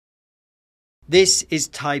This is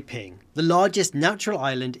Taiping, the largest natural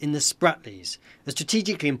island in the Spratlys, a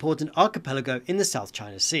strategically important archipelago in the South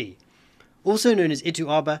China Sea. Also known as Itu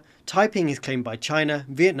Aba, Taiping is claimed by China,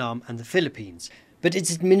 Vietnam and the Philippines, but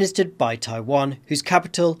it's administered by Taiwan, whose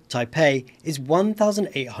capital, Taipei, is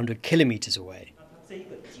 1,800 kilometers away.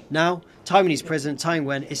 Now, Taiwanese President Tsai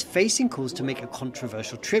Ing-wen is facing calls to make a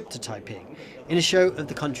controversial trip to Taiping in a show of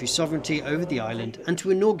the country's sovereignty over the island and to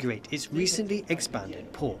inaugurate its recently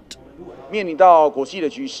expanded port. 面临到国际的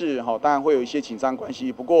局势，当然会有一些紧张关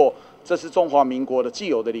系。不过，这是中华民国的既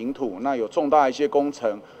有的领土，那有重大一些工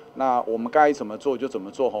程，那我们该怎么做就怎么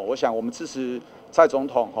做。我想我们支持蔡总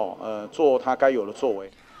统做他该有的作为。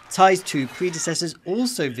 Tsai's two predecessors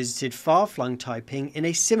also visited far-flung Taiping in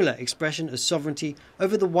a similar expression of sovereignty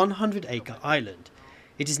over the 100-acre island.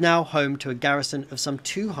 It is now home to a garrison of some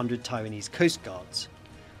 200 Taiwanese coast guards.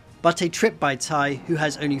 But a trip by Tsai, who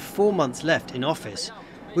has only 4 months left in office,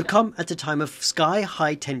 would come at a time of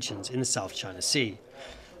sky-high tensions in the South China Sea.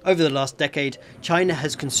 Over the last decade, China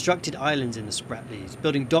has constructed islands in the Spratlys,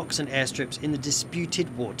 building docks and airstrips in the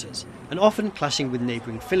disputed waters, and often clashing with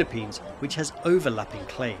neighbouring Philippines, which has overlapping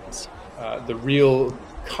claims. The real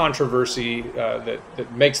controversy that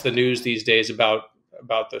makes the news these days about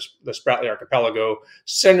the Spratly archipelago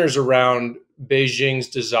centers around Beijing's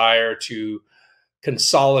desire to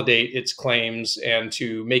consolidate its claims and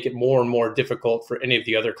to make it more and more difficult for any of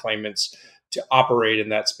the other claimants to operate in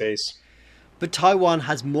that space. But Taiwan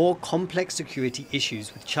has more complex security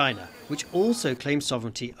issues with China, which also claims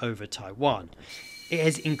sovereignty over Taiwan. It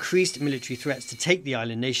has increased military threats to take the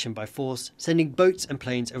island nation by force, sending boats and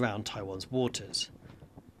planes around Taiwan's waters.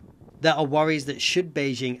 There are worries that should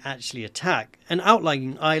Beijing actually attack, an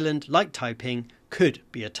outlying island like Taiping could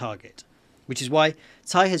be a target. Which is why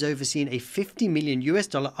Tsai has overseen a $50 million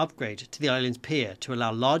upgrade to the island's pier to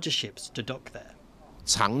allow larger ships to dock there.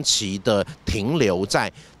 长期的停留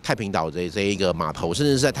在太平岛的这一个码头，甚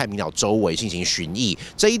至是在太平岛周围进行巡弋，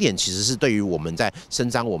这一点其实是对于我们在伸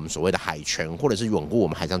张我们所谓的海权，或者是稳固我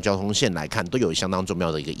们海上交通线来看，都有相当重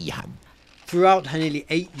要的一个意涵。 Throughout her nearly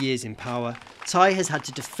 8 years in power, Tsai has had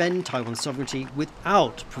to defend Taiwan's sovereignty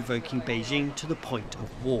without provoking Beijing to the point of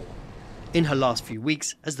war. In her last few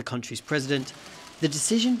weeks as the country's president, the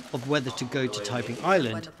decision of whether to go to Taiping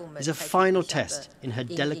Island is a final test in her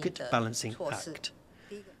delicate balancing act.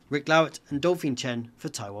 Glauert and Dolphine Chen for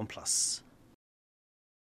TaiwanPlus.